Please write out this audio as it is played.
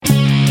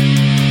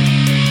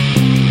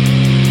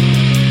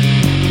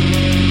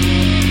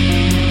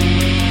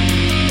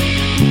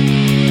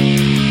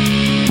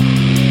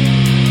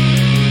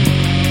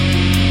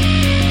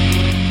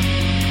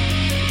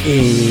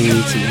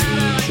It's the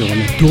Game Show on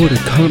the Door to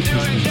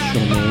Accomplishment Show,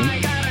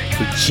 man,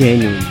 for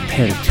January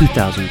 10th,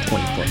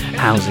 2024.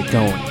 How's it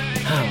going?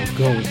 How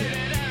goes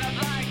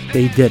it?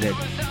 They did it.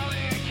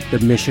 The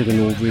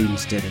Michigan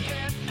Wolverines did it.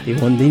 They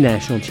won the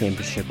national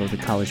championship of the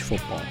college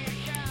football.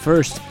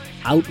 First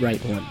outright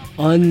one,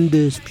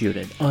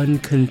 undisputed,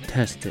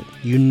 uncontested,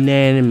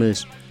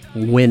 unanimous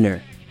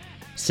winner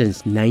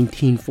since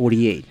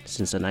 1948,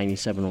 since the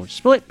 97 was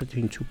split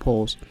between two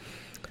polls.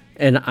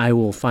 And I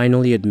will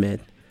finally admit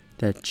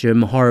that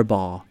Jim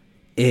Harbaugh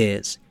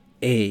is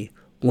a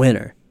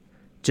winner,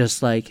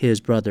 just like his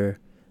brother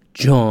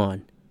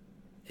John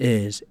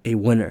is a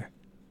winner,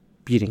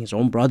 beating his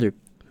own brother,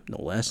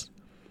 no less,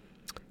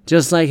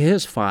 just like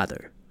his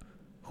father,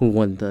 who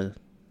won the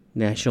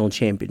national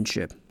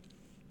championship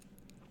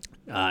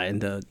in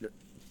the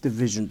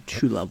Division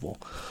II level.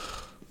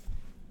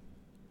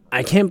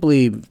 I can't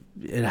believe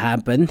it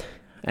happened,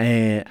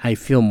 and I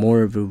feel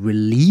more of a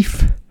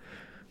relief,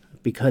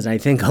 because I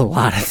think a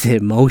lot of the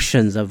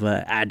emotions of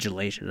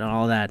adulation and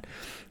all that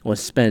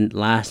was spent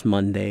last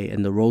Monday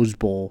in the Rose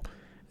Bowl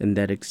in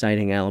that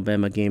exciting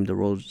Alabama game,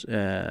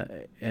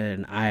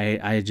 and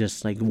I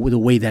just like the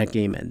way that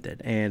game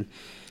ended. And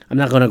I'm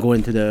not going to go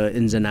into the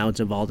ins and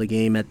outs of all the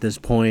game at this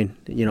point.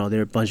 You know,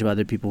 there are a bunch of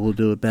other people who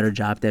do a better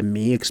job than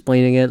me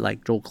explaining it,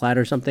 like Joel Klatt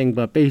or something.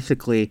 But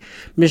basically,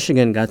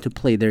 Michigan got to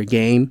play their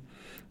game.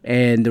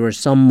 And there were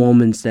some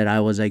moments that I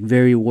was like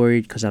very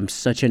worried, because I'm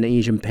such an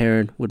Asian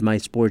parent with my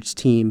sports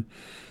team,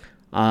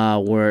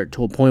 where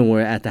to a point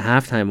where at the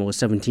halftime it was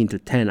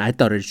 17-10. I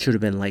thought it should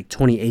have been like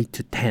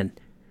 28-10,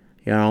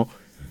 you know.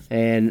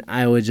 And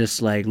I was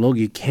just like, look,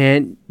 you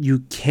can't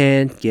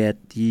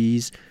get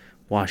these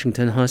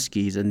Washington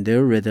Huskies and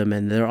their rhythm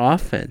and their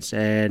offense.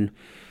 And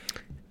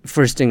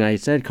first thing I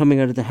said coming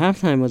out of the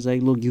halftime was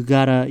like, look, you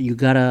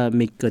gotta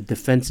make a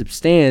defensive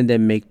stand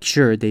and make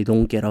sure they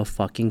don't get a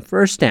fucking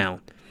first down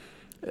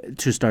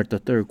to start the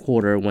third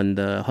quarter when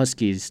the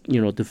Huskies,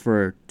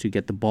 defer to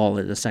get the ball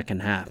in the second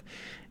half.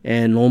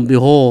 And lo and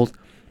behold,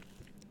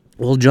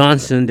 Will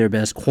Johnson, their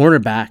best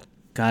cornerback,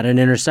 got an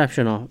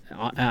interception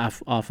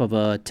off of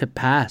a tip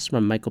pass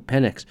from Michael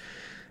Penix.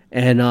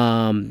 And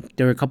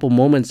there were a couple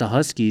moments the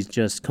Huskies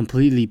just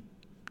completely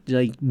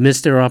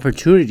missed their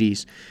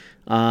opportunities,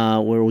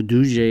 where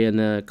Oduje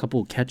and a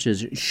couple of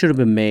catches should have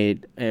been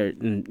made.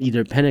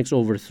 Either Penix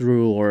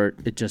overthrew or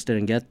it just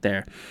didn't get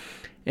there.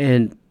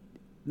 And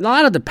a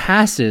lot of the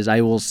passes, I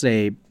will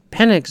say,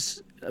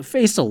 Penix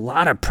faced a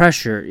lot of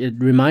pressure. It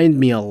reminded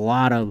me a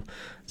lot of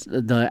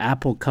the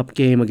Apple Cup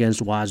game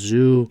against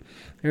Wazoo,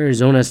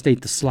 Arizona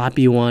State, the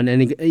sloppy one,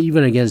 and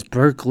even against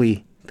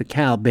Berkeley, the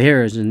Cal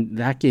Bears, and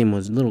that game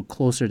was a little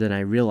closer than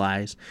I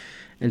realized.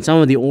 And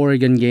some of the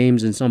Oregon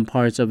games and some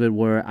parts of it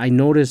where I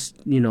noticed,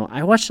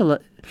 I watched a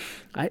lot.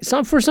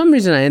 For some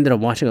reason, I ended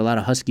up watching a lot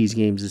of Huskies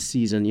games this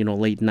season,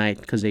 late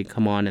night, because they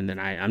come on, and then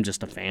I'm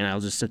just a fan.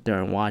 I'll just sit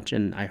there and watch.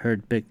 And I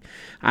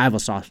have a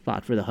soft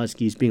spot for the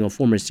Huskies, being a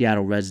former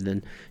Seattle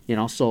resident,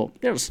 so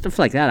stuff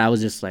like that. I was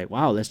just like,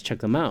 wow, let's check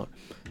them out.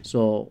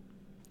 So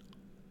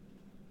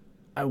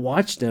I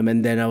watched them,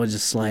 and then I was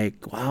just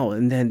like, wow.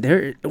 And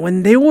then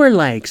when they were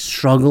like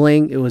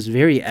struggling, it was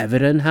very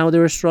evident how they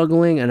were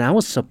struggling, and I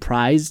was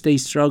surprised they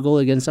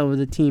struggled against some of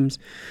the teams.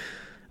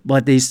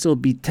 But they still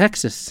beat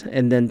Texas,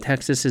 and then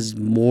Texas is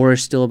more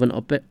still of an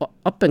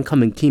up and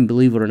coming team,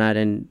 believe it or not.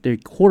 And their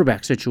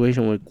quarterback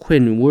situation with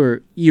Quinn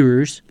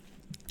Ewers,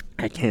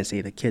 I can't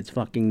say the kid's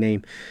fucking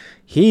name.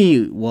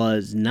 He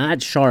was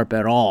not sharp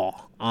at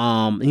all.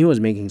 He was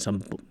making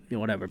some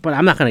whatever, but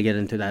I'm not gonna get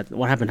into that.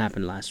 What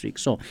happened last week.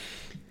 So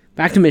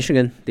back to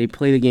Michigan, they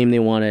play the game they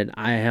wanted.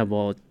 I have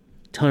a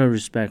ton of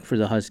respect for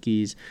the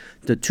Huskies.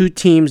 The two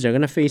teams, they're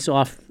going to face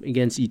off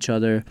against each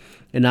other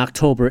in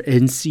October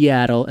in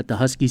Seattle at the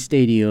Husky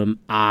Stadium.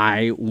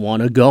 I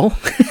want to go.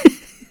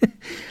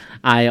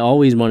 I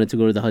always wanted to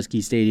go to the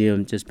Husky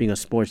Stadium, just being a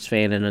sports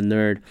fan and a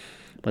nerd,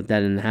 but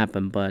that didn't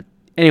happen. But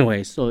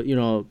anyway, so,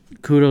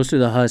 kudos to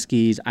the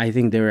Huskies. I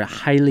think they're a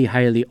highly,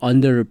 highly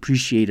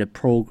underappreciated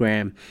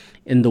program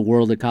in the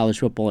world of college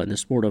football and the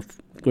sport of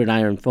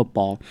gridiron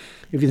football.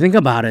 If you think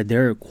about it,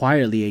 they're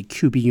quietly a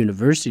QB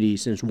university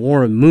since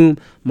Warren Moon,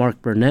 Mark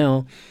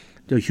Burnell,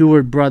 the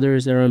Heward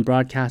brothers that are in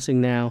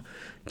broadcasting now,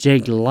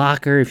 Jake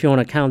Locker, if you want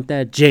to count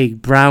that,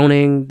 Jake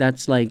Browning,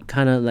 that's and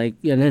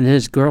then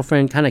his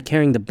girlfriend kind of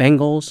carrying the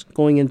Bengals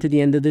going into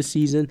the end of the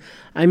season.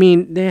 I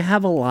mean, they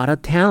have a lot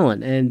of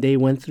talent, and they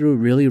went through a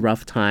really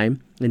rough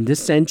time in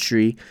this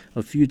century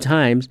a few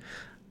times,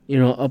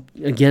 up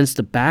against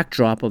the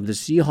backdrop of the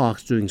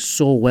Seahawks doing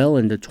so well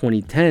in the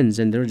 2010s,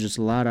 and there was just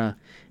a lot of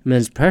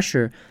immense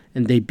pressure,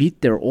 and they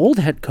beat their old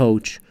head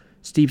coach,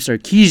 Steve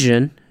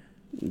Sarkisian,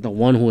 the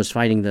one who was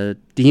fighting the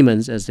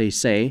demons, as they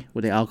say,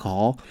 with the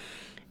alcohol,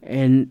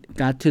 and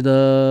got to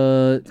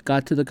the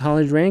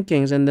college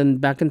rankings and then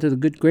back into the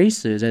good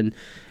graces. And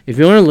if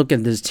you want to look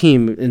at this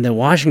team, and then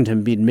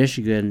Washington beat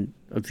Michigan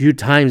a few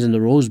times in the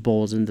Rose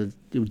Bowls and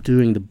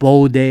during the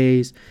bowl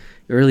days,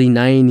 early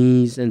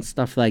 90s and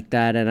stuff like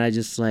that. And I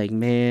just like,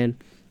 man,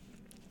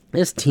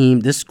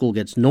 this school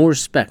gets no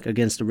respect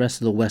against the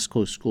rest of the West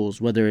Coast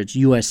schools, whether it's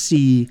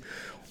USC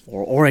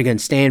or Oregon,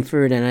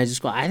 Stanford, and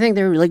I think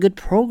they're a really good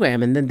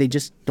program, and then they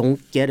just don't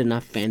get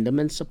enough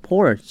fandom and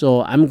support.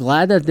 So I'm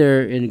glad that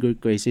they're in good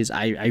graces.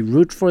 I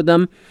root for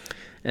them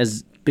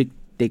as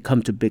they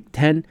come to Big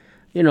Ten.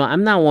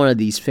 I'm not one of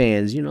these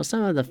fans.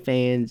 Some of the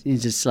fans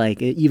is just like,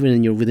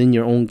 even within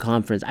your own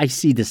conference. I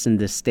see this in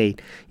this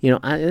state.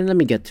 And let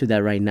me get to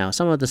that right now.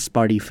 Some of the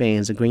Sparty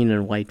fans, the green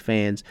and white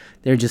fans,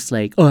 they're just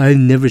like, oh, I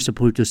never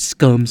support those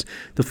scums,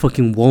 the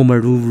fucking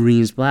Walmart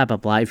Wolverines, blah, blah,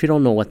 blah. If you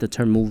don't know what the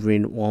term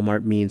Wolverine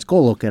Walmart means,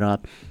 go look it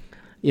up.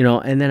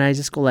 And then I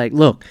just go like,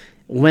 look,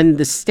 when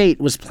the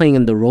state was playing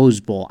in the Rose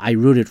Bowl, I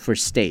rooted for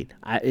state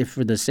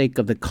for the sake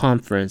of the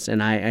conference.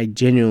 And I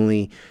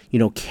genuinely,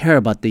 care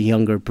about the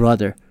younger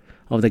brother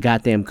of the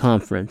goddamn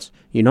conference,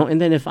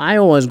 and then if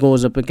Iowa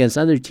goes up against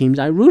other teams,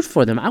 I root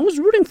for them. I was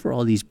rooting for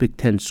all these Big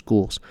Ten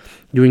schools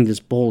during this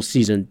bowl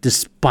season,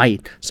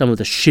 despite some of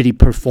the shitty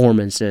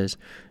performances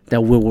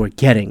that we were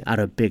getting out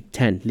of Big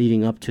Ten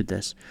leading up to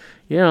this,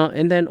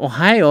 and then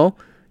Ohio,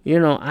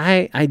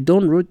 I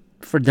don't root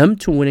for them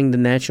to winning the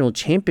national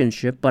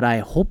championship, but I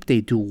hope they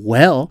do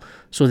well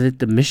so that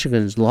the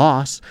Michigan's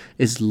loss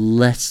is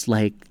less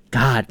like,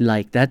 God,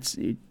 like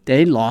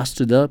they lost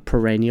to the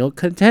perennial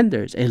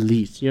contenders, at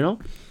least,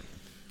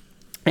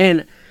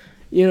 And,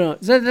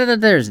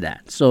 there's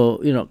that.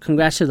 So,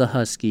 congrats to the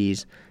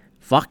Huskies.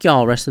 Fuck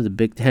y'all, rest of the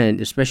Big Ten,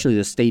 especially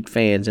the state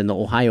fans and the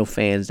Ohio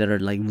fans that are,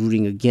 like,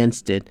 rooting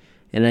against it.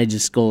 And I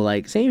just go,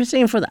 like, same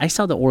for I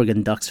saw the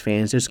Oregon Ducks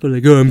fans. They just go,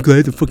 like, oh, I'm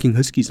glad the fucking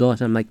Huskies lost.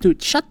 And I'm like,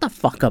 dude, shut the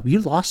fuck up.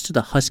 You lost to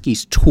the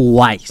Huskies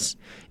twice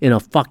in a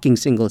fucking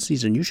single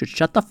season. You should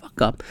shut the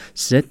fuck up,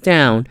 sit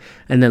down,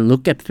 and then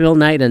look at Phil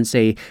Knight and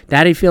say,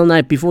 Daddy Phil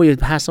Knight, before you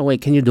pass away,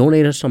 can you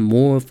donate us some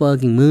more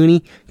fucking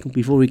money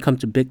before we come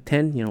to Big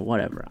Ten?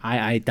 Whatever.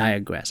 I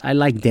digress. I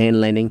like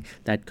Dan Lanning,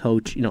 that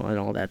coach, and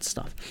all that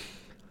stuff.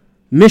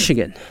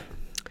 Michigan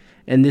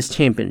and this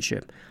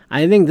championship.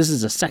 I think this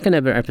is the second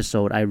ever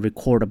episode I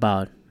record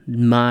about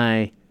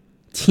my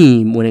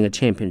team winning a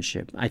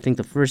championship. I think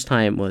the first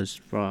time was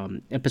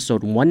from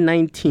episode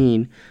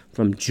 119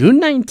 from June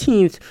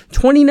 19th,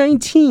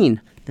 2019.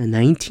 The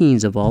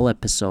 19s of all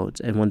episodes,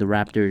 and when the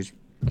Raptors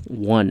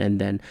won. And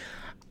then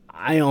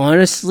I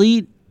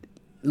honestly,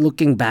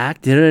 looking back,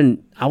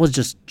 I was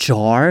just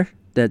jarred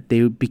that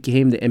they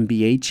became the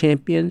NBA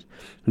champions.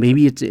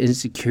 Maybe it's the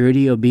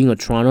insecurity of being a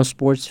Toronto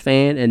sports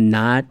fan and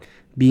not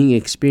being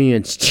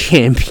experienced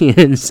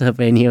champions of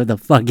any of the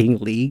fucking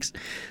leagues,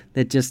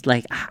 that just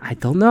like, I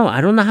don't know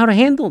how to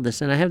handle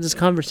this. And I have this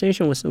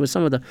conversation with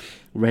some of the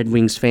Red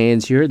Wings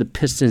fans here, the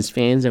Pistons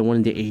fans that won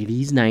in the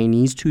 80s,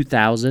 90s,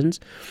 2000s,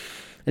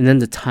 and then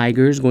the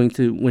Tigers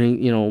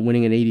winning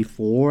in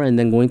 84, and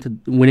then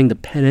winning the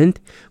pennant,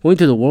 going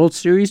to the World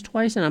Series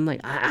twice. And I'm like,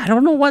 I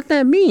don't know what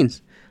that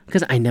means,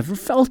 because I never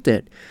felt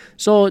it.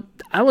 So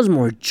I was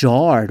more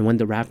jarred when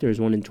the Raptors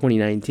won in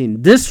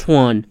 2019. This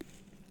one,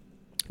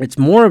 it's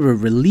more of a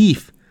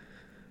relief,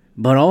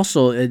 but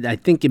also I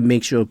think it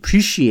makes you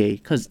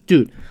appreciate. Because,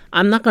 dude,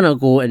 I'm not going to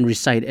go and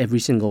recite every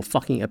single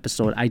fucking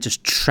episode. I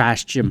just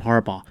trashed Jim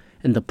Harbaugh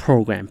in the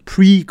program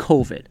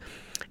pre-COVID.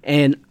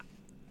 And,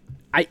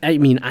 I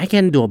mean, I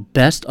can do a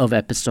best of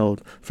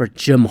episode for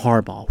Jim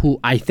Harbaugh, who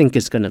I think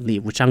is going to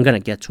leave, which I'm going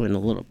to get to in a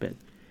little bit.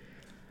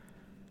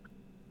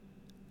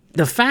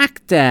 The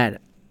fact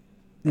that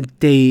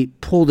they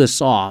pulled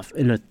this off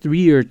in a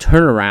 3-year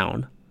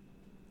turnaround,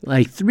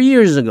 like 3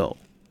 years ago,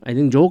 I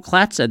think Joel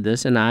Klatt said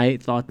this, and I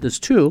thought this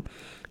too.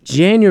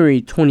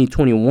 January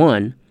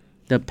 2021,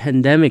 the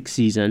pandemic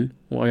season,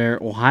 where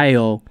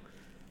Ohio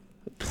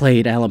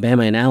played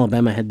Alabama, and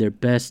Alabama had their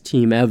best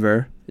team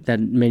ever that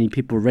many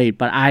people rate.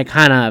 But I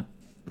kind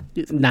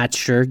of not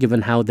sure,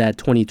 given how that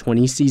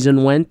 2020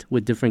 season went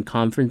with different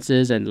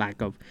conferences and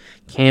lack of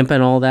camp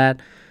and all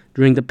that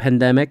during the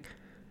pandemic.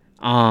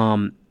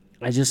 I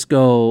just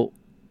go,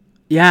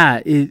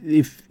 yeah,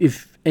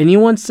 if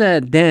anyone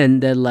said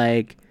then that,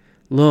 like,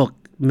 look,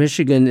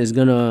 Michigan is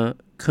going to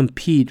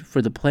compete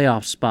for the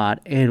playoff spot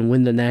and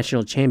win the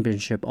national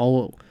championship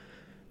all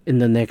in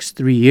the next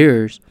 3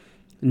 years,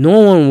 no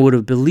one would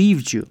have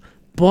believed you.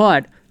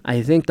 But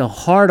I think the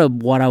heart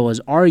of what I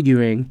was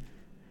arguing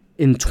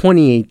in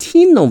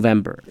 2018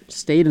 November,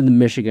 State of the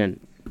Michigan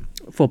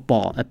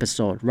football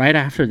episode, right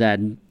after that,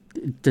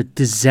 the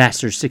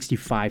disaster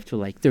 65 to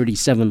like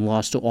 37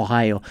 loss to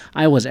Ohio,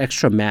 I was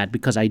extra mad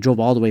because I drove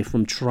all the way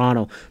from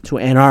Toronto to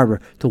Ann Arbor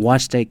to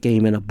watch that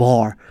game in a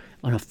bar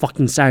on a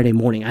fucking Saturday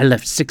morning. I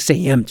left 6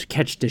 a.m. to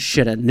catch this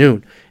shit at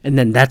noon. And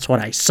then that's what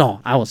I saw.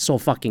 I was so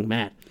fucking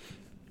mad.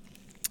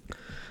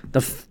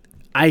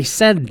 I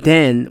said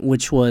then,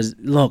 which was,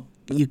 look,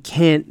 you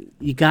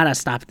gotta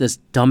stop this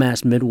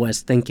dumbass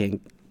Midwest thinking.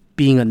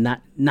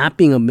 Not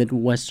being a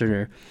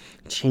Midwesterner.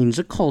 Change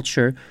the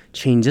culture,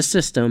 change the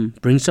system,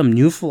 bring some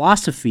new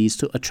philosophies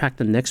to attract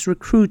the next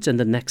recruits and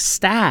the next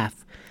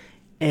staff,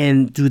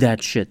 and do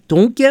that shit.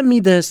 Don't get me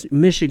this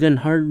Michigan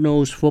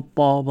hard-nosed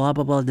football, blah,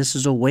 blah, blah. This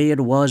is the way it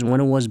was when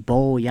it was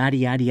bowl, yada,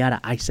 yada, yada.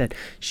 I said,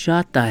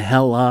 shut the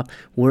hell up.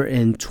 We're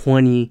in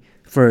 20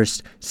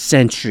 21st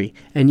century.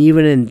 And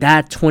even in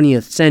that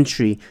 20th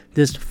century,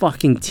 this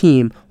fucking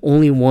team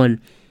only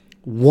won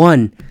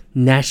one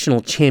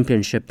national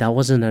championship that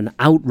wasn't an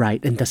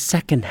outright in the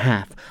second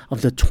half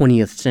of the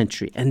 20th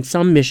century. And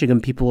some Michigan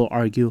people will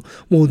argue,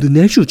 well, the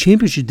national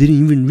championship didn't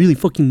even really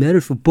fucking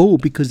matter for Bo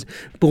because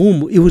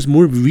Bo, it was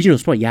more of a regional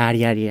sport. Yada,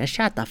 yada, yada.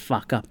 Shut the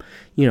fuck up.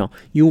 You know,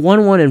 you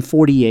won one in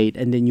 48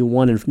 and then you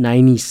won in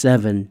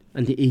 97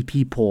 in the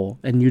AP poll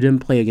and you didn't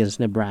play against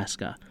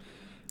Nebraska.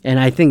 And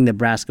I think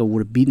Nebraska would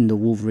have beaten the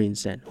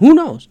Wolverines then. Who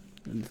knows?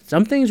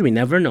 Some things we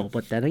never know.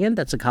 But then again,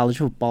 that's a college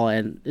football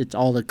and it's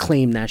all the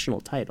claimed national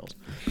titles.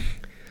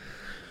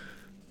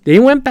 They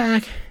went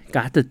back,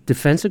 got the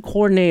defensive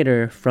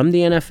coordinator from the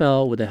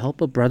NFL with the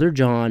help of Brother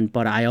John,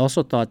 but I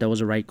also thought that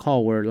was a right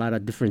call where a lot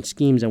of different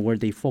schemes and where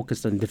they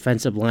focused on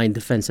defensive line,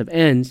 defensive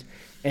ends.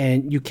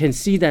 And you can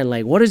see that,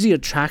 like, what is the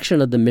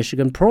attraction of the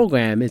Michigan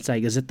program? It's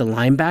like, is it the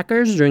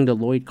linebackers during the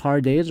Lloyd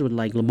Carr days with,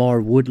 like, Lamar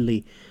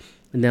Woodley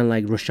and then,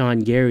 like,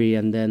 Rashawn Gary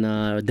and then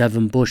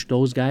Devin Bush,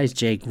 those guys,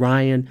 Jake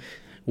Ryan,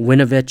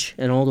 Winovich,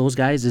 and all those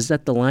guys? Is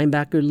that the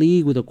linebacker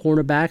league with the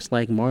cornerbacks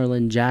like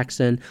Marlon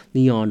Jackson,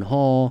 Leon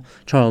Hall,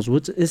 Charles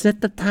Woods? Is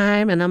that the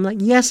time? And I'm like,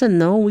 yes and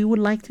no. We would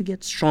like to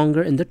get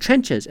stronger in the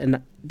trenches.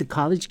 And the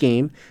college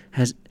game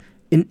has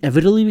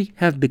inevitably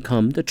have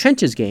become the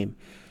trenches game.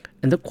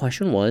 And the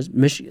question was,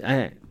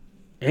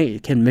 hey,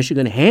 can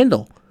Michigan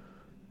handle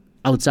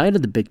outside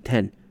of the Big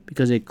Ten?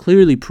 Because it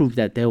clearly proved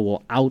that they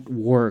will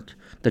outwork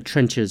the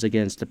trenches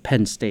against the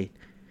Penn State.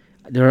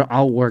 They'll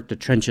outwork the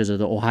trenches of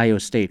the Ohio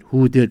State,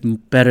 who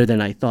did better than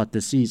I thought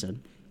this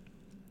season.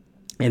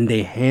 And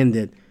they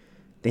handled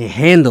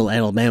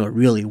Alabama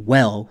really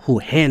well, who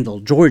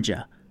handled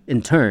Georgia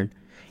in turn.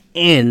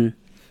 And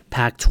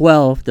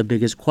Pac-12, the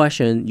biggest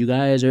question, you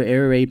guys are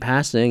air raid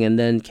passing, and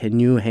then can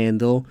you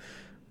handle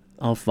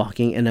a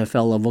fucking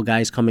NFL level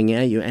guys coming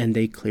at you? And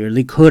they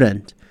clearly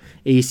couldn't.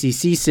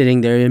 ACC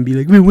sitting there and be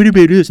like, what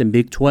about us? And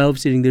Big 12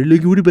 sitting there,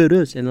 like, what about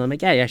us? And I'm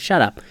like, yeah,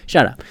 shut up.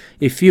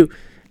 If you...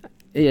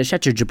 Yeah,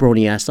 shut your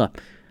jabroni ass up.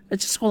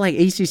 It's just like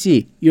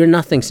ACC. You're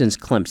nothing since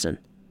Clemson.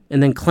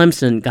 And then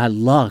Clemson got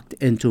lucked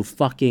into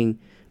fucking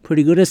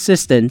pretty good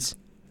assistance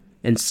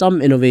and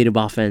some innovative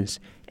offense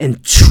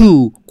and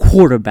two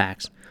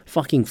quarterbacks,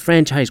 fucking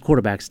franchise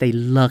quarterbacks they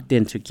lucked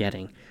into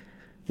getting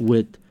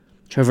with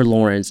Trevor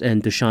Lawrence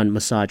and Deshaun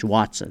Massage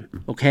Watson.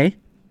 Okay?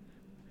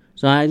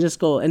 So I just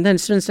go, and then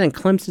since then,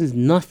 Clemson's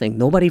nothing.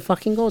 Nobody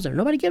fucking goes there.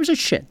 Nobody gives a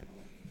shit.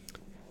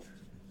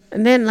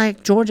 And then,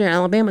 like, Georgia and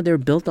Alabama, they're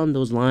built on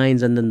those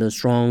lines and then the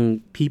strong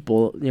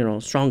people,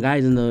 strong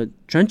guys in the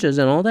trenches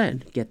and all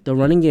that. Get the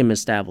running game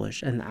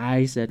established. And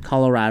I said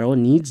Colorado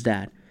needs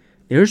that.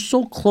 They're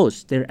so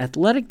close. Their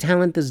athletic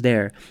talent is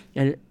there.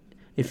 And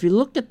if you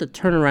look at the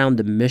turnaround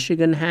that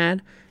Michigan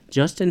had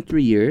just in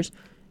 3 years,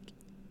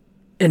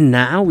 and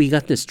now we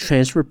got this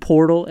transfer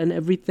portal and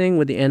everything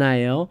with the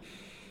NIL,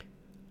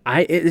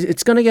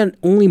 it's going to get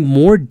only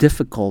more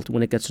difficult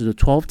when it gets to the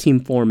 12-team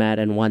format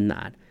and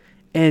whatnot.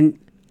 And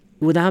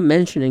without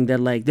mentioning that,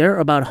 like, there are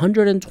about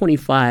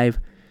 125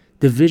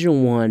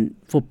 Division I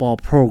football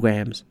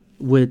programs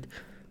with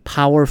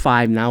Power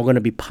 5, now going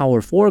to be Power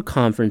 4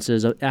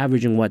 conferences,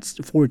 averaging,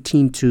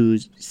 14 to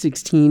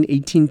 16,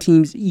 18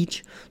 teams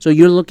each. So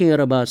you're looking at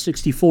about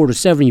 64 to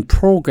 70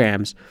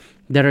 programs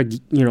that are,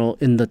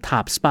 in the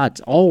top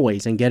spots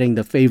always and getting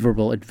the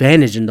favorable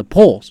advantage in the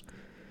polls.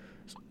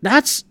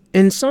 That's,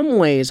 in some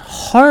ways,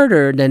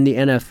 harder than the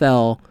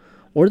NFL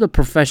or the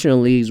professional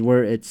leagues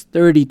where it's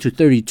 30 to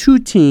 32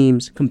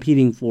 teams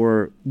competing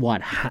for,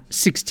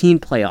 16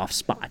 playoff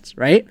spots,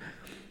 right?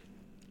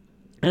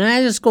 And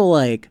I just go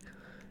like,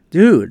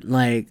 dude,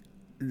 like,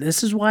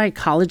 this is why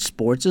college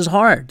sports is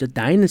hard. The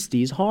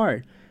dynasty is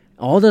hard.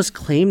 All those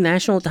claimed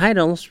national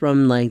titles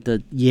from, like,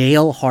 the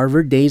Yale,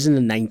 Harvard days in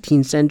the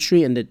 19th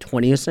century and the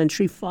 20th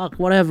century, fuck,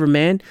 whatever,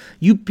 man.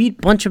 You beat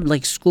a bunch of,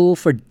 like, school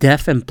for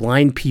deaf and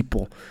blind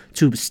people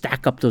to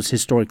stack up those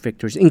historic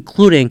victories,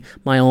 including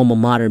my alma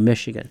mater,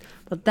 Michigan.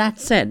 But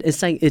that said,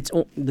 it's like it's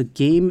the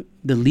game,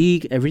 the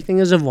league, everything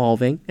is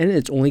evolving, and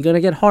it's only going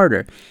to get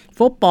harder.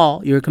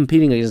 Football, you're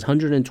competing against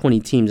 120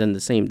 teams in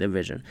the same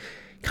division.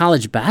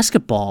 College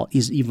basketball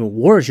is even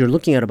worse. You're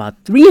looking at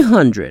about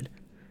 300.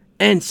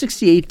 And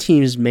 68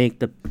 teams make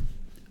the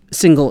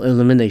single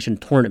elimination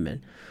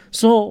tournament.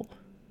 So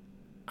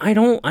I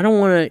don't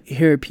want to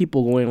hear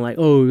people going like,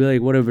 oh,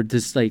 like, whatever,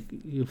 this, like,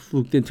 you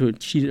fluked into it,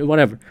 cheated,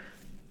 whatever.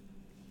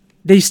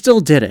 They still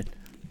did it.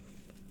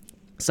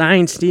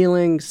 Sign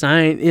stealing is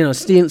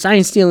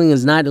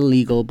not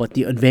illegal, but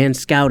the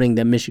advanced scouting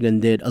that Michigan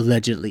did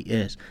allegedly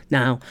is.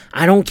 Now,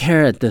 I don't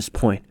care at this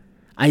point.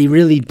 I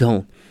really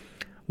don't.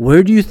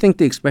 Where do you think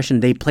the expression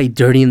 "they play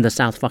dirty in the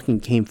South" fucking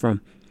came from?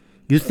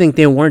 You think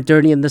they weren't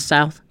dirty in the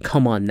South?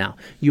 Come on now.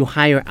 You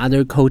hire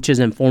other coaches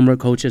and former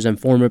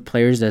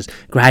players as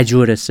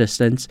graduate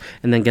assistants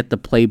and then get the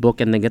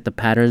playbook and then get the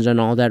patterns and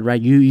all that,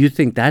 right? You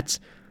think that's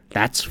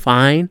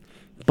fine,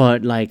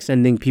 but, like,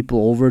 sending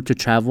people over to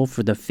travel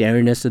for the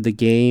fairness of the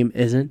game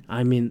isn't?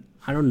 I mean,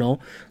 I don't know.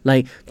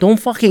 Like, don't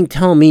fucking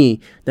tell me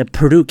that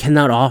Purdue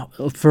cannot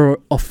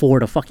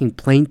afford a fucking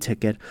plane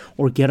ticket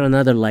or get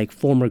another, like,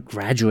 former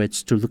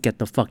graduates to look at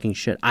the fucking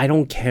shit. I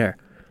don't care.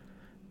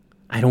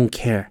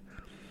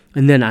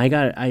 And then I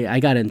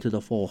got into the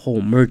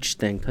whole merch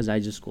thing because I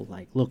just go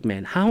like, look,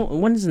 man,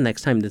 when is the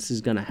next time this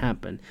is going to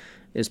happen?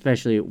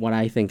 Especially what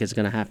I think is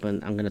going to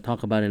happen. I'm going to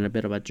talk about in a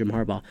bit about Jim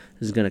Harbaugh.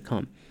 This is going to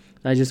come.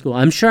 I just go,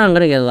 I'm sure I'm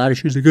going to get a lot of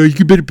shit like, oh,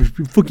 you better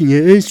put fucking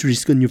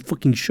asterisk on your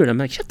fucking shirt. I'm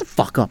like, shut the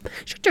fuck up.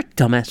 Shut your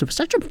dumb ass up.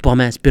 Shut your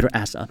bum ass, bitter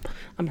ass up.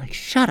 I'm like,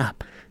 shut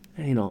up.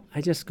 And,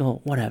 I just go,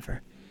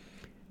 whatever.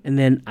 And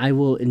then I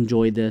will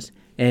enjoy this.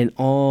 And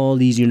all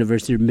these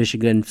University of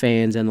Michigan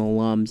fans and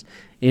alums,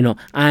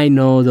 I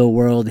know the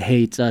world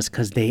hates us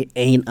because they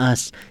ain't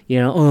us.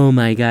 Oh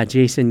my God,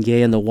 Jason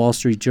Gay in the Wall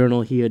Street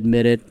Journal, he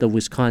admitted, the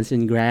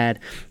Wisconsin grad,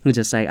 who's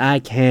just like, I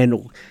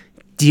can't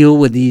deal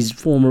with these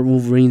former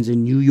Wolverines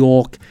in New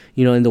York,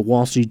 in the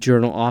Wall Street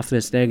Journal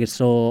office. They get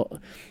so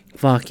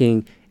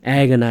fucking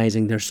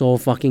agonizing. They're so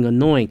fucking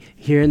annoying.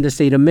 Here in the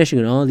state of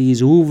Michigan, all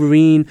these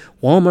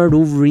Walmart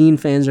Wolverine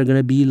fans are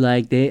gonna be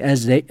like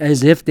as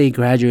if they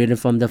graduated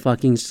from the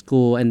fucking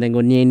school and then go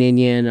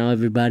and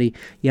everybody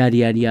yada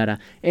yada yada.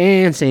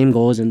 And same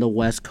goes in the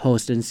West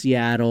Coast in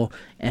Seattle,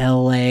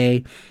 LA,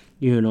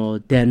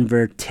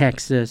 Denver,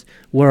 Texas.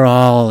 We're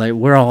all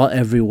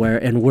everywhere,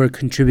 and we're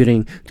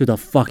contributing to the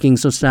fucking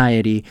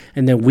society.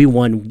 And then we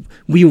win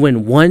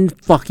one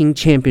fucking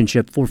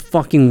championship for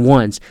fucking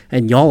once,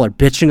 and y'all are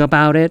bitching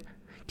about it.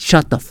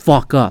 Shut the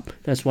fuck up.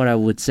 That's what I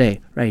would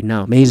say right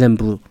now. Maize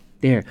Blue,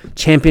 they're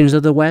champions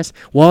of the West.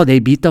 Well, they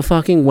beat the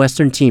fucking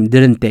Western team,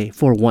 didn't they?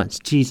 For once,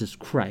 Jesus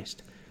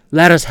Christ.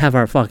 Let us have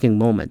our fucking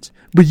moments.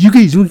 But you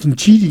guys fucking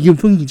cheated. You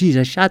fucking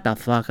cheated. Shut the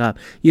fuck up.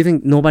 You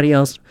think nobody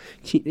else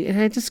cheated? And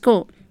I just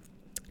go,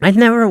 I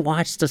never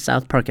watched the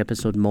South Park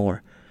episode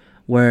more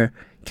where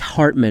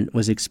Hartman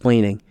was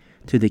explaining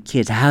to the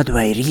kids, how do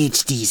I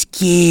reach these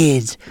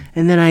kids?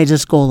 And then I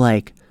just go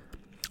like,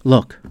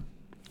 look.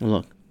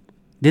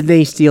 Did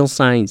they steal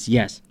signs?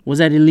 Yes. Was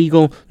that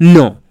illegal?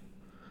 No.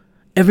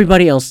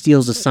 Everybody else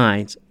steals the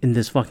signs in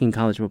this fucking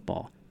college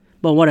football.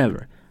 But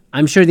whatever.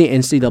 I'm sure the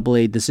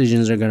NCAA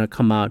decisions are going to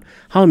come out.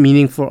 How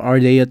meaningful are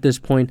they at this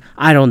point?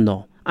 I don't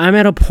know. I'm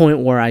at a point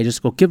where I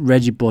just go, give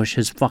Reggie Bush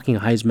his fucking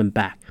Heisman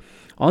back.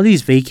 All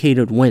these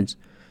vacated wins.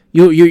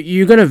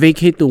 You're going to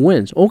vacate the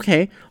wins.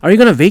 Okay. Are you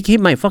going to vacate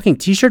my fucking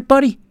t-shirt,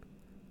 buddy?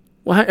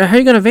 Well, how are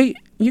you going to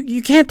vacate?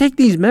 You can't take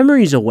these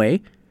memories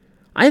away.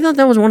 I thought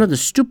that was one of the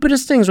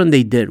stupidest things when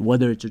they did,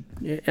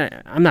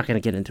 I'm not going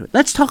to get into it.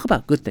 Let's talk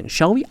about good things,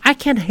 shall we? I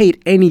can't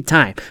hate any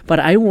time, but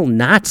I will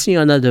not see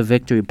another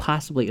victory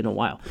possibly in a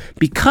while,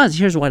 because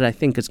here's what I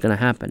think is going to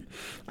happen.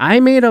 I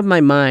made up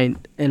my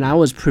mind, and I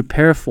was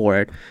prepared for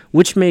it,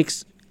 which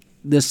makes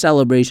the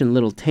celebration a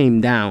little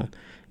tamed down.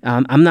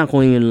 I'm not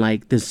going in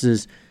like this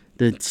is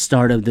the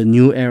start of the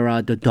new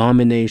era, the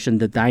domination,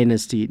 the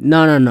dynasty.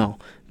 No,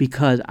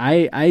 because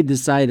I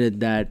decided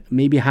that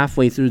maybe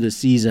halfway through the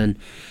season,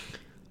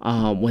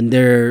 when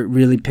they're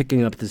really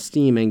picking up the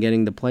steam and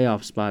getting the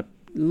playoff spot,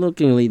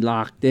 lookingly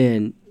locked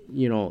in,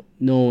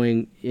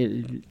 knowing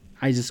it,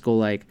 I just go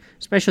like,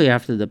 especially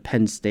after the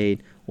Penn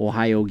State,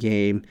 Ohio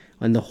game,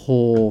 and the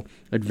whole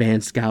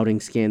advanced scouting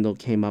scandal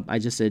came up, I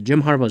just said,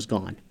 Jim Harbaugh's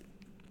gone.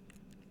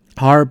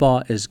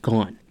 Harbaugh is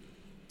gone.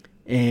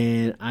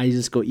 And I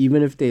just go,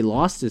 even if they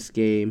lost this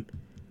game,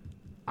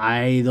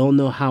 I don't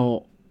know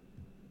how.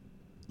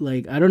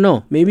 I don't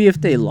know. Maybe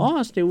if they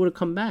lost, they would have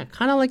come back.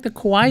 Kind of like the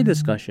Kawhi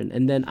discussion.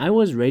 And then I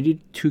was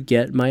ready to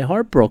get my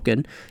heart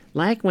broken,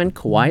 like when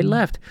Kawhi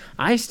left.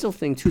 I still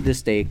think to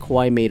this day,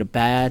 Kawhi made a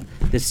bad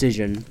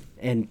decision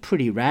and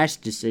pretty rash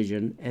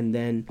decision, and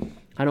then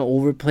kind of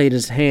overplayed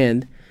his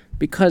hand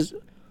because,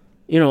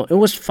 it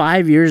was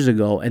 5 years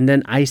ago. And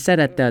then I said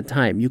at that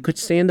time, you could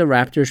stay in the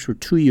Raptors for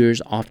 2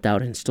 years, opt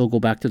out, and still go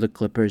back to the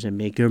Clippers and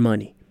make your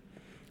money.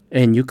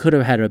 And you could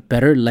have had a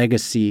better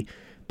legacy,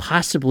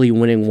 possibly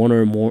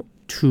winning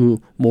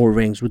two more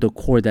rings with the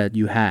core that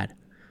you had.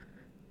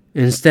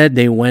 Instead,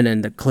 they went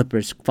and the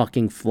Clippers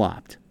fucking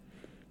flopped.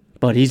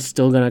 But he's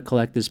still going to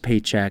collect his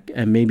paycheck,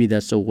 and maybe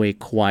that's the way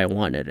Kawhi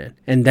wanted it.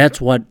 And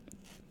that's what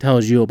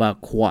tells you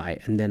about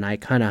Kawhi. And then I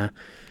kind of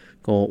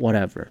go,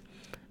 whatever.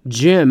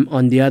 Jim,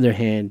 on the other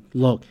hand,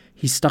 look,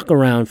 he stuck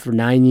around for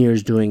 9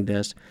 years doing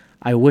this.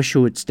 I wish he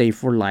would stay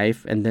for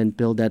life and then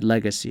build that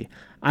legacy.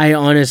 I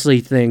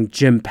honestly think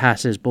Jim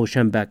passes Bo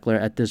Schembechler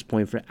at this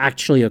point for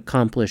actually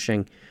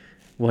accomplishing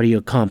what he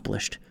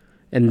accomplished.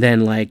 And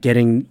then,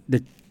 getting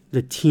the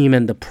team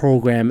and the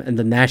program and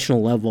the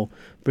national level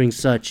brings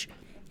such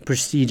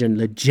prestige and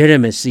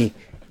legitimacy.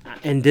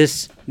 And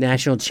this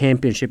national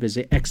championship is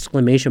the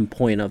exclamation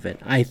point of it.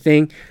 I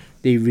think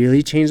they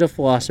really changed the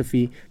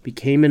philosophy,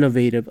 became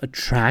innovative,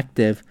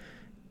 attractive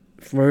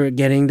for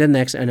getting the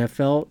next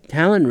NFL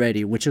talent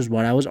ready, which is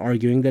what I was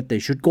arguing that they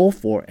should go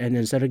for. And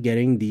instead of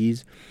getting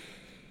these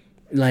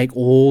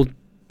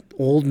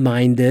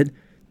old-minded,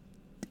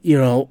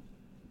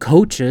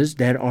 coaches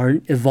that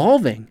aren't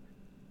evolving.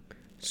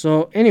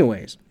 So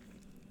anyways,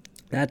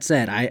 that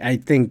said, I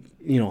think,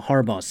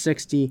 Harbaugh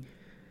 60.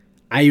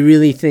 I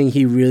really think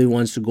he really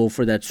wants to go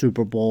for that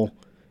Super Bowl,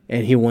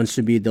 and he wants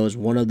to be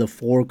one of the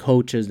 4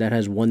 coaches that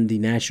has won the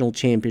national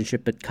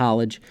championship at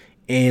college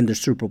and the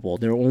Super Bowl.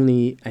 There are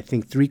only, I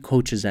think, 3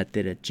 coaches that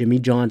did it. Jimmy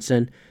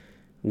Johnson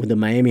with the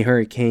Miami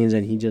Hurricanes,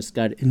 and he just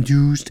got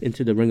induced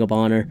into the Ring of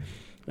Honor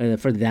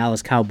for the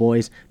Dallas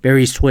Cowboys.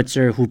 Barry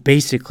Switzer, who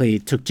basically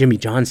took Jimmy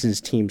Johnson's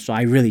team, so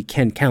I really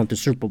can't count the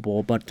Super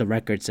Bowl, but the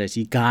record says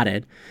he got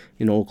it.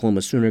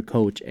 Oklahoma Sooner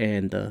coach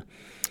and the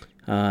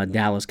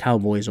Dallas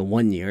Cowboys in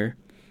 1 year.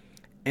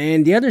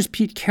 And the other is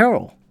Pete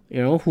Carroll,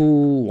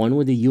 who won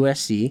with the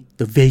USC,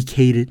 the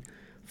vacated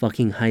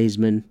fucking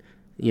Heisman,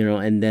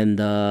 and then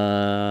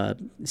the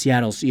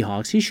Seattle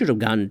Seahawks. He should have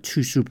gotten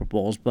 2 Super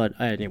Bowls, but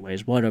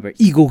anyways, whatever.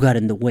 Ego got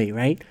in the way,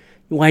 right?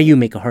 Why you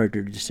make a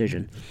harder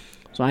decision?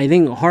 So I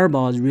think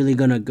Harbaugh is really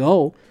going to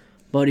go,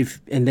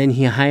 and then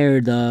he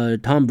hired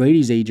Tom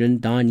Brady's agent,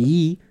 Don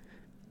Yee,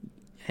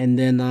 and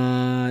then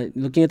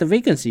looking at the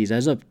vacancies.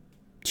 As of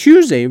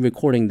Tuesday,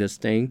 recording this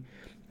thing,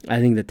 I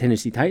think the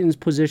Tennessee Titans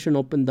position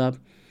opened up.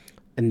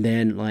 And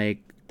then,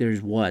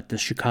 there's the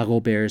Chicago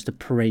Bears, the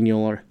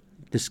perennial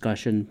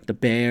discussion. The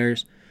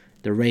Bears,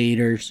 the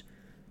Raiders,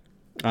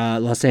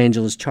 Los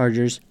Angeles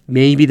Chargers,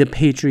 maybe the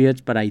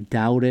Patriots, but I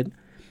doubt it.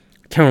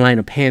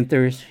 Carolina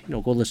Panthers,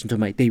 go listen to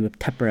my David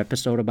Tepper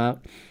episode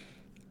about.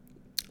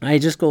 I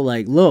just go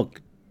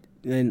look,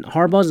 and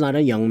Harbaugh's not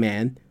a young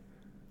man.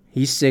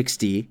 He's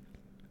 60.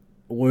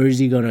 Where is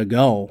he going to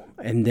go?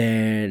 And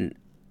then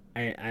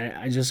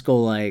I just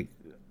go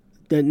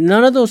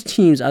none of those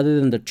teams other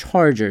than the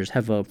Chargers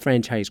have a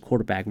franchise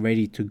quarterback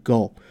ready to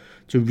go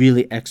to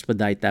really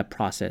expedite that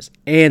process.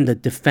 And the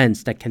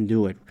defense that can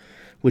do it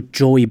with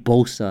Joey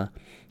Bosa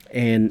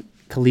and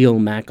Khalil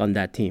Mack on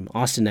that team.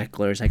 Austin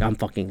Eckler is I'm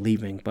fucking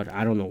leaving, but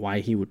I don't know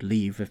why he would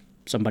leave if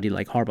somebody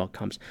like Harbaugh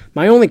comes.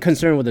 My only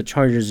concern with the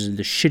Chargers is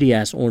the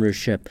shitty-ass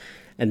ownership,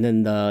 and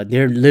then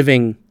they're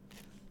living,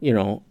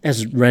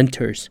 as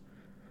renters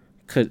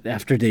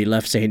after they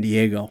left San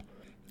Diego.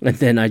 And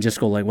then I just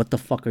go what the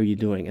fuck are you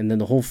doing? And then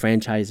the whole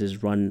franchise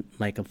is run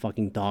like a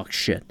fucking dog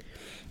shit.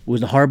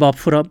 Was Harbaugh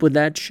put up with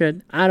that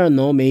shit? I don't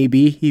know,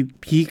 maybe.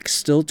 He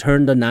still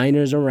turned the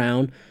Niners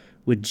around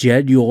with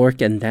Jed York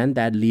and then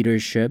that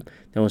leadership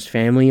that was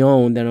family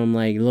owned. And I'm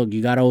look,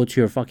 you got to owe to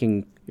your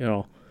fucking,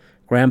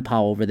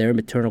 grandpa over there,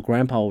 maternal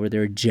grandpa over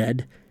there,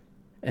 Jed.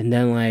 And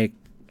then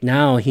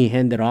now he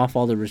handed off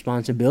all the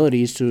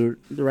responsibilities to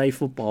the right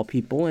football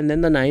people, and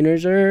then the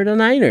Niners are the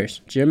Niners.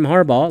 Jim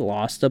Harbaugh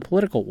lost the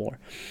political war.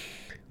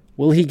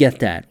 Will he get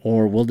that?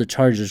 Or will the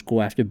Chargers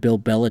go after Bill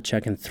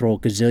Belichick and throw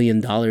 $1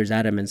 gazillion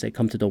at him and say,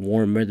 come to the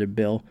war and murder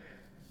Bill?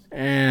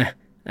 I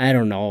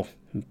don't know.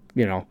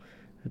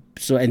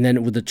 So, and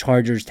then would the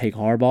Chargers take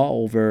Harbaugh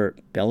over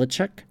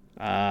Belichick?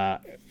 I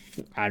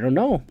don't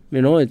know.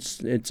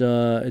 It's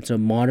a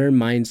modern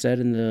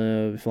mindset and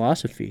the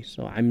philosophy.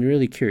 So I'm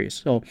really curious.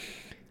 So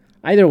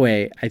either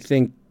way, I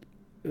think,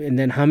 and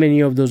then how many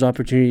of those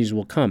opportunities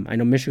will come? I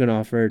know Michigan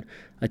offered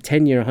a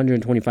 10-year,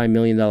 $125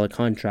 million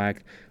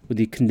contract with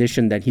the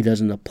condition that he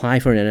doesn't apply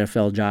for an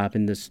NFL job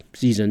in this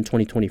season,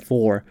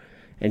 2024,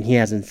 and he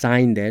hasn't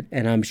signed it.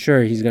 And I'm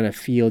sure he's going to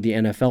feel the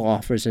NFL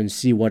offers and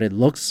see what it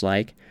looks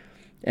like.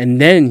 And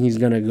then he's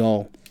going to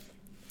go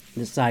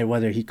decide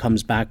whether he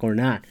comes back or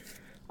not.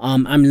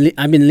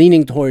 I've been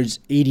leaning towards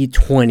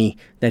 80-20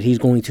 that he's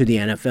going to the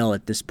NFL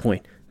at this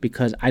point,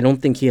 because I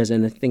don't think he has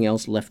anything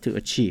else left to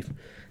achieve.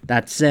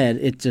 That said,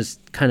 it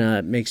just kind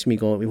of makes me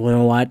go, you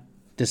know what?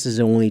 This is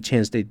the only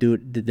chance they do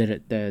it,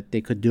 that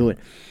they could do it,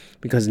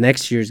 because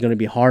next year is going to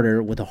be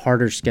harder with a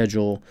harder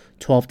schedule,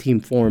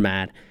 12-team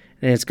format,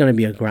 and it's going to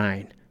be a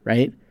grind,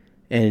 right?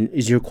 And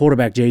is your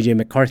quarterback J.J.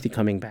 McCarthy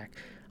coming back?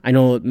 I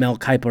know Mel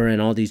Kiper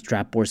and all these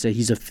draft boards say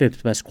he's the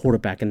 5th best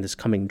quarterback in this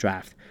coming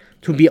draft.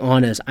 To be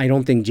honest, I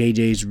don't think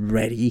J.J.'s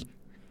ready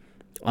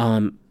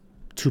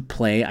to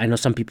play. I know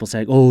some people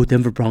say, oh,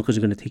 Denver Broncos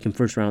are going to take him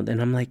first round.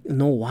 And I'm like,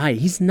 no, why?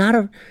 He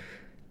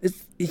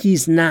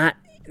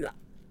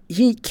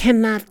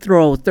cannot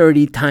throw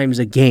 30 times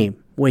a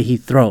game where he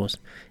throws.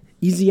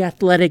 Is he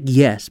athletic?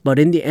 Yes. But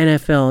in the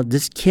NFL,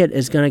 this kid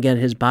is going to get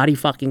his body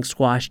fucking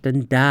squashed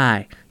and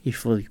die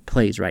if he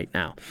plays right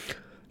now.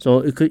 So,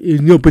 it could,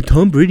 but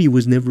Tom Brady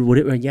was never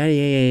whatever.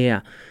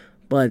 Yeah.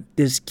 But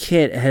this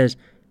kid has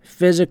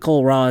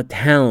physical raw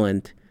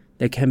talent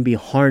that can be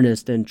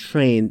harnessed and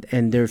trained,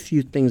 and there are a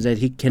few things that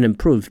he can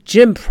improve.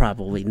 Jim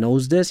probably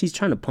knows this. He's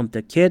trying to pump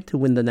the kid to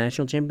win the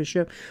national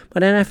championship,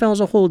 but NFL is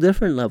a whole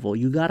different level.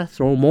 You got to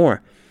throw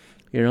more,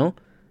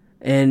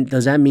 And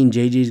does that mean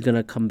JJ's going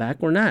to come back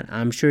or not?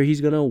 I'm sure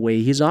he's going to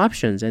weigh his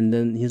options, and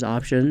then his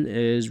option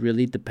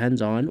really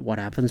depends on what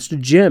happens to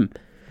Jim.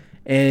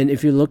 And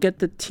if you look at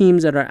the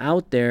teams that are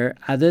out there,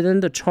 other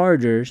than the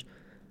Chargers,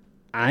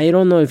 I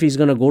don't know if he's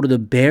going to go to the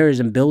Bears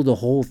and build the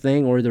whole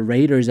thing, or the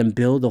Raiders and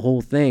build the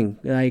whole thing.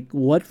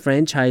 What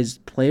franchise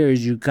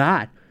players you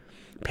got?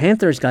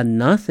 Panthers got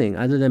nothing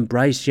other than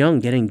Bryce Young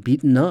getting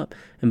beaten up.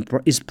 And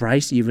is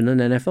Bryce even an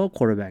NFL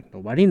quarterback?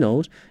 Nobody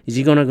knows. Is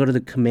he going to go to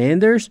the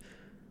Commanders?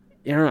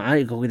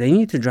 I go, they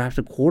need to draft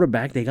a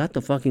quarterback. They got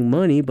the fucking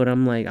money, but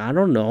I'm like, I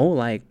don't know.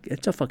 Like,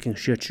 it's a fucking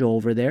shit show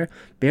over there.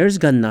 Bears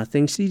got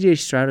nothing. CJ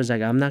Stroud is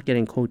like, I'm not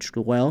getting coached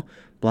well,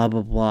 blah,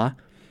 blah, blah.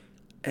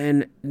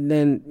 And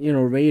then,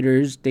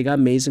 Raiders, they got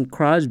Mason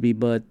Crosby,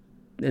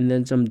 and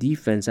then some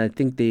defense. I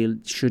think they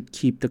should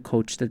keep the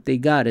coach that they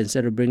got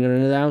instead of bringing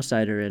an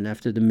outsider in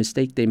after the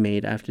mistake they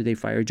made after they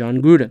fired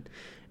John Gruden.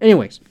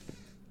 Anyways,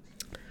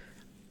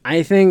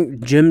 I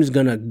think Jim's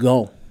going to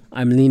go.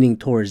 I'm leaning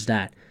towards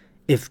that.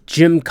 If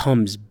Jim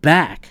comes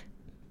back,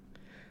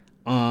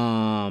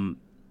 I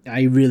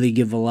really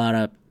give a lot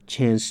of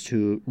chance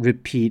to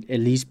repeat, at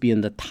least be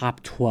in the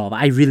top 12.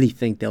 I really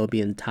think they'll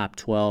be in top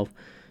 12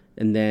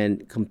 and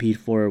then compete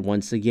for it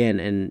once again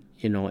and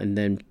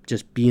then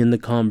just be in the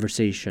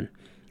conversation,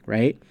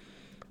 right?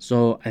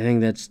 So I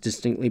think that's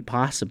distinctly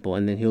possible,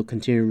 and then he'll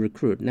continue to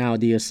recruit. Now,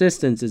 the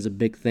assistants is a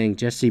big thing.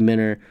 Jesse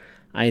Minter,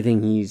 I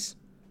think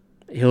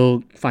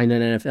he'll find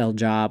an NFL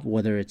job,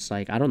 whether it's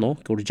like, I don't know,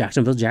 go to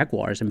Jacksonville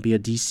Jaguars and be a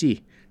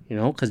DC,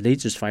 because they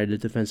just fired the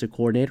defensive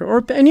coordinator,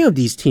 or any of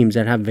these teams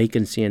that have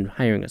vacancy and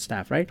hiring a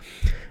staff, right?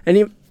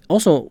 And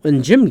also,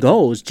 when Jim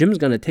goes, Jim's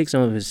going to take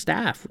some of his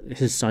staff,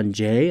 his son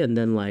Jay, and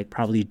then like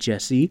probably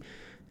Jesse,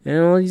 and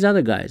all these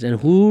other guys. And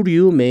who do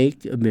you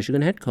make a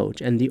Michigan head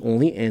coach? And the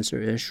only answer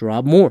is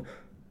Sherrod Moore,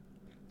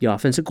 the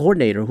offensive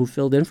coordinator who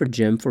filled in for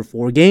Jim for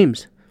 4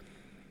 games.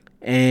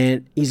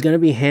 And he's going to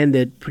be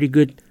handed pretty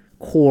good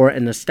core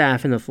and the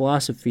staff and the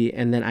philosophy.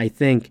 And then I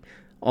think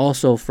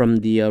also from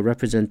the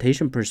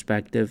representation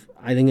perspective,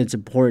 I think it's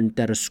important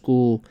that a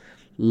school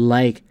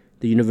like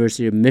the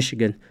University of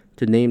Michigan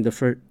to name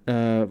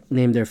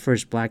their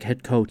first black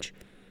head coach.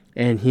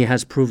 And he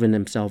has proven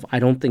himself. I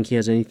don't think he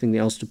has anything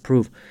else to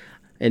prove.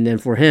 And then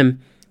for him,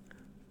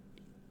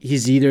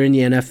 he's either in the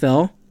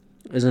NFL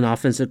as an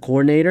offensive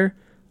coordinator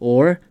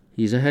or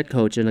he's a head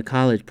coach in a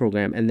college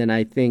program. And then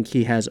I think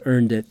he has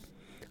earned it.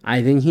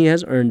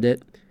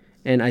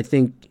 And I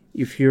think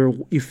if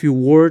you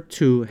were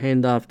to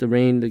hand off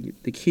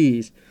the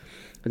keys,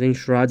 I think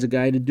Sherrod's a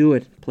guy to do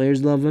it.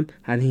 Players love him.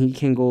 I think he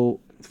can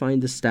go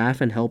find the staff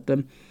and help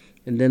them.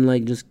 And then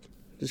just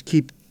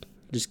keep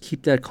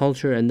that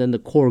culture and then the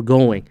core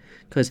going.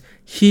 Because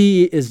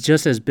he is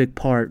just as big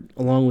part,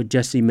 along with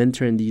Jesse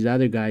Minter and these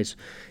other guys.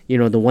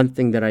 The one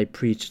thing that I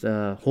preached,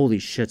 holy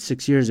shit,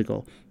 6 years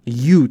ago.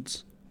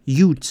 Youth.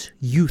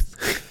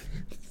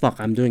 Fuck,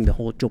 I'm doing the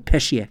whole Joe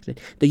Pesci accent.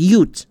 The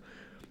youth.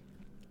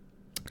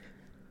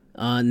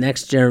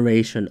 Next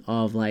generation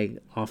of like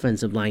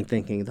offensive line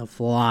thinking, the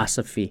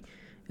philosophy.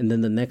 And then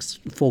the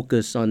next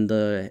focus on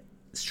the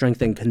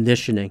strength and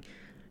conditioning.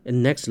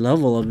 And next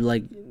level of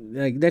like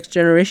next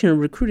generation of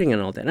recruiting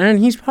and all that. And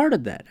he's part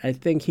of that. I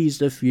think he's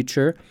the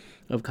future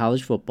of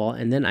college football.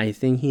 And then I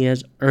think he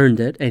has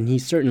earned it, and he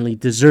certainly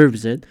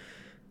deserves it.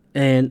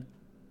 And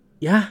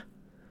yeah,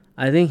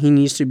 I think he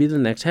needs to be the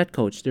next head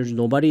coach. There's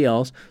nobody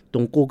else.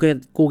 Don't go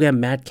get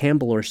Matt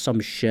Campbell or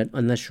some shit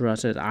unless Sherrod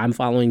says, I'm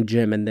following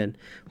Jim. And then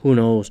who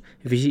knows?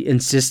 If he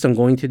insists on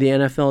going to the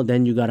NFL,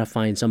 then you got to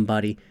find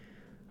somebody.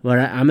 But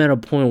I'm at a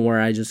point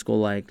where I just go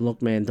like,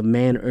 look, man, the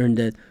man earned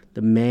it.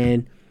 The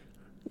man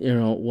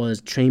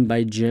was trained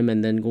by Jim,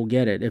 and then go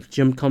get it. If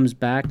Jim comes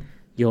back,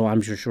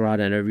 I'm sure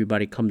Sherrod and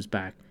everybody comes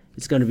back.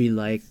 It's going to be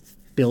like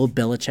Bill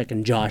Belichick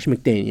and Josh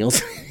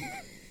McDaniels.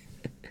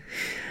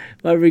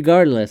 But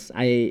regardless,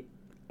 it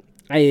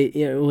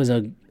was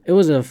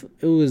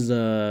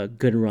a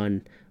good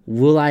run.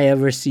 Will I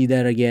ever see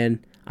that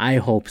again? I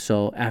hope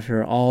so.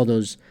 After all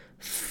those,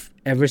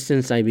 ever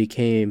since I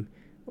became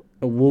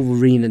a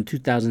Wolverine in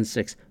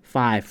 2006,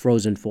 5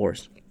 Frozen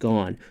Fours.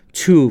 Gone.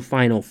 2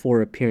 Final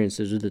Four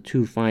appearances with the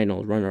 2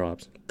 final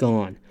runner-ups.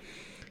 Gone.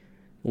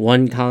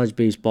 1 college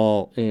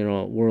baseball,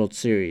 World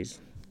Series.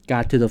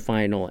 Got to the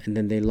final, and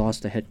then they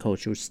lost the head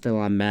coach, which still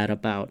I'm mad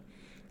about.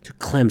 To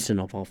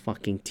Clemson of all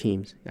fucking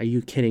teams. Are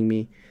you kidding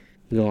me?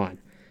 Gone.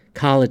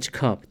 College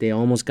Cup. They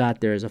almost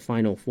got there as a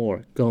Final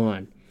Four.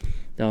 Gone.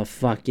 The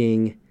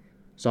fucking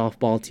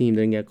softball team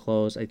didn't get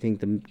close. I think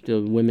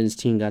the women's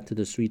team got to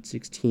the Sweet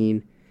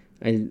 16.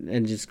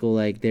 And just go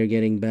like, they're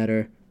getting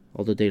better.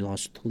 Although they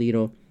lost to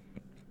Toledo.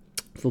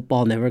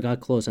 Football never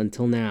got close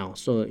until now.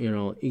 So,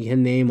 you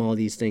can name all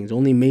these things.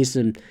 Only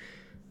Mason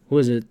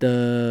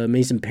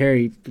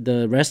Perry,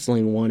 the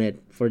wrestling won it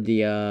for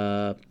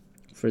the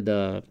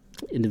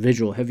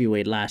individual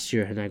heavyweight last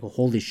year. And I go,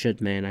 holy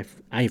shit, man,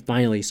 I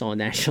finally saw a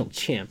national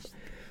champ.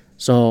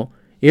 So,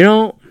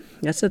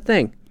 that's the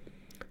thing.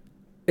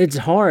 It's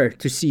hard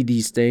to see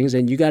these things,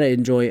 and you got to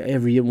enjoy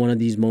every one of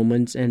these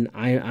moments. And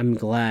I'm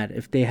glad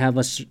if they have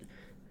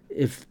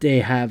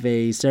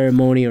a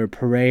ceremony or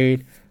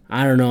parade,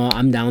 I don't know,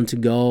 I'm down to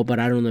go, but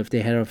I don't know if they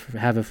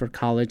have it for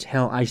college.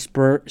 Hell, I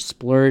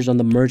splurged on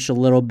the merch a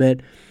little bit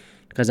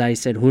because I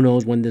said, who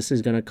knows when this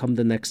is going to come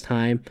the next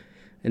time.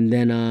 And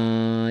then,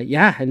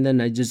 and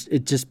then it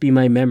just be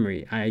my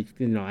memory. I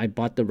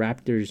bought the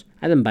Raptors.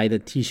 I didn't buy the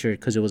t-shirt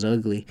because it was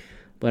ugly,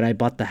 but I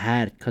bought the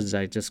hat because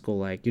I just go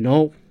like,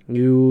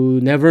 you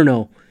never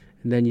know.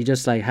 And then you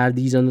just like have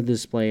these on the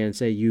display and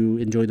say you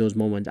enjoy those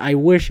moments. I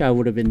wish I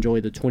would have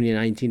enjoyed the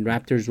 2019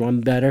 Raptors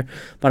run better,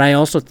 but I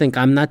also think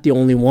I'm not the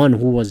only one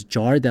who was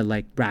jarred that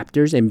like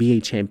Raptors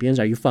NBA champions.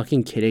 Are you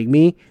fucking kidding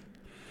me?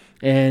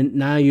 And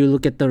now you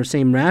look at the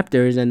same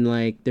Raptors and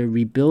like they're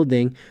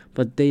rebuilding,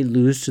 but they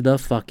lose to the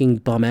fucking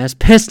bum ass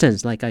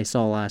Pistons like I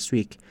saw last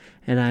week.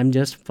 And I'm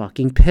just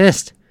fucking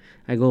pissed.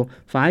 I go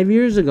 5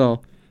 years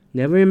ago.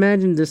 Never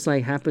imagined this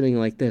like happening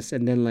like this,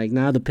 and then like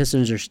now the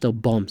Pistons are still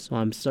bums. So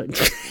I'm so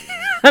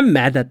I'm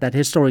mad that that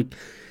historic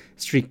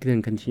streak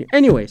didn't continue.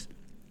 Anyways,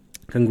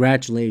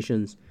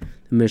 congratulations,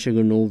 the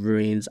Michigan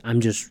Wolverines. I'm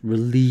just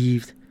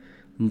relieved.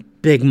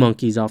 Big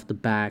monkeys off the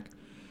back.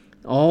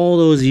 All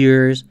those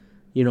years,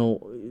 you know,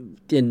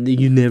 and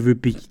you never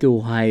beat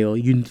Ohio.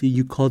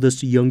 You called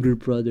us the younger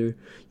brother.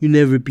 You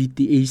never beat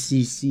the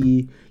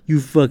ACC.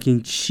 You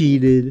fucking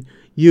cheated.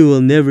 You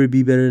will never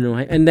be better than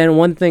Ohio. And then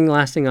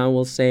last thing I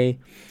will say,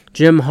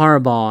 Jim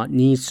Harbaugh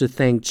needs to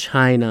thank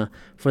China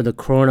for the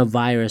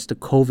coronavirus, the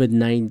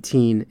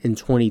COVID-19 in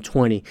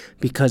 2020.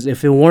 Because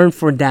if it weren't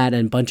for that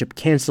and a bunch of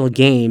canceled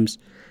games,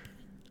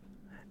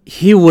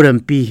 he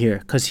wouldn't be here.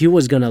 Because he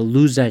was going to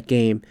lose that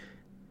game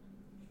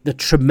the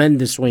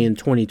tremendous way in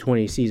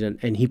 2020 season.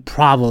 And he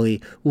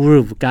probably would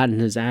have gotten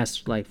his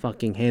ass like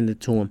fucking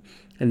handed to him.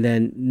 And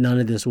then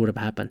none of this would have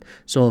happened.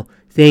 So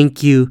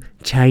thank you,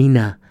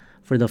 China,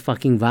 for the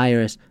fucking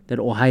virus. That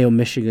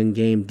Ohio-Michigan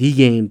game, the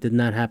game, did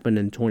not happen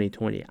in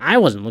 2020. I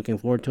wasn't looking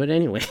forward to it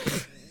anyway.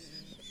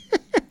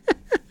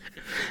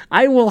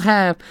 I will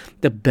have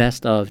the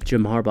best of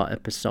Jim Harbaugh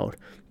episode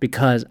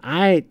because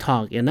I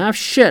talk enough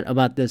shit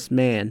about this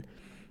man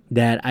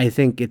that I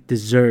think it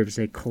deserves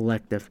a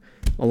collective,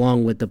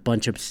 along with a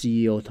bunch of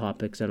CEO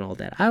topics and all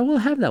that. I will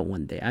have that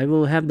one day. I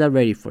will have that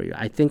ready for you.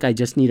 I think I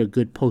just need a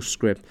good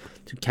postscript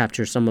to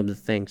capture some of the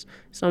things.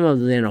 Some of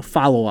the,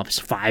 follow-ups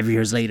 5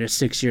 years later,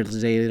 6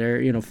 years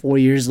later, 4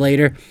 years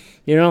later,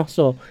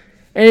 So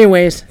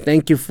anyways,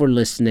 thank you for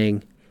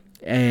listening.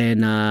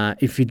 And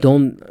if you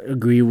don't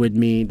agree with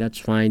me, that's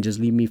fine.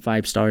 Just leave me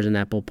 5 stars in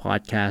Apple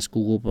Podcasts,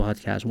 Google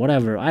Podcasts,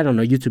 whatever. I don't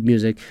know, YouTube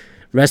Music.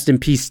 Rest in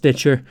peace,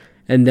 Stitcher.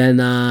 And then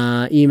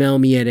email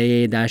me at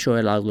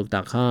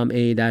aa-show@outlook.com,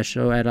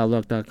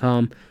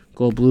 aa-show@outlook.com.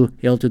 Go Blue,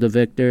 hail to the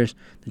victors,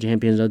 the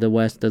champions of the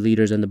West, the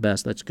leaders and the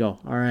best. Let's go.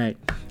 All right.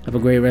 Have a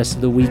great rest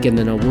of the week, and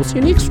then we'll see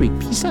you next week.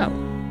 Peace out.